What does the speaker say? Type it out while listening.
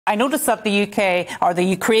I noticed that the UK, or the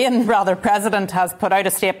Ukraine rather, president has put out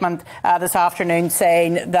a statement this afternoon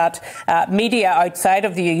saying that media outside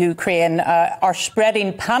of the Ukraine are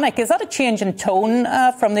spreading panic. Is that a change in tone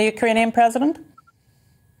from the Ukrainian president?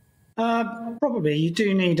 Probably. You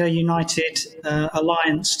do need a united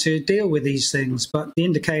alliance to deal with these things, but the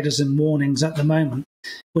indicators and warnings at the moment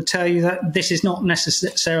would tell you that this is not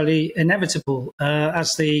necessarily inevitable.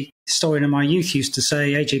 As the historian of my youth used to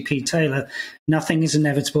say, A.J.P. Taylor, nothing is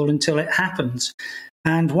inevitable until it happens.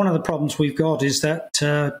 And one of the problems we've got is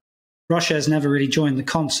that Russia has never really joined the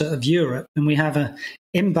concert of Europe, and we have an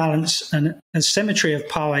imbalance and asymmetry of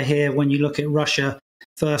power here when you look at Russia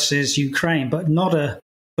versus Ukraine, but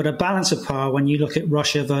a balance of power when you look at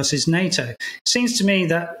Russia versus NATO. It seems to me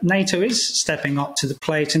that NATO is stepping up to the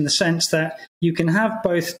plate in the sense that you can have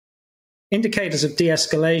both indicators of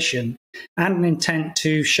de-escalation and an intent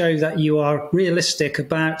to show that you are realistic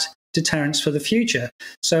about deterrence for the future.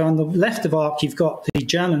 So on the left of ARC, you've got the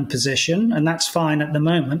German position, and that's fine at the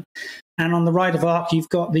moment. And on the right of ARC, you've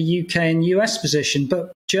got the UK and US position.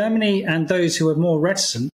 But Germany and those who are more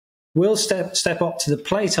reticent will step up to the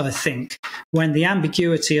plate, I think, when the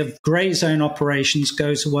ambiguity of grey zone operations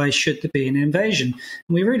goes away should there be an invasion.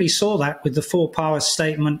 And we really saw that with the Four Powers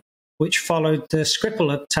statement, which followed the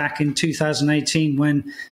Skripal attack in 2018,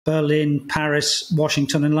 when Berlin, Paris,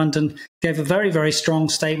 Washington and London gave a very, very strong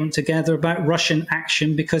statement together about Russian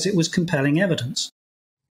action because it was compelling evidence.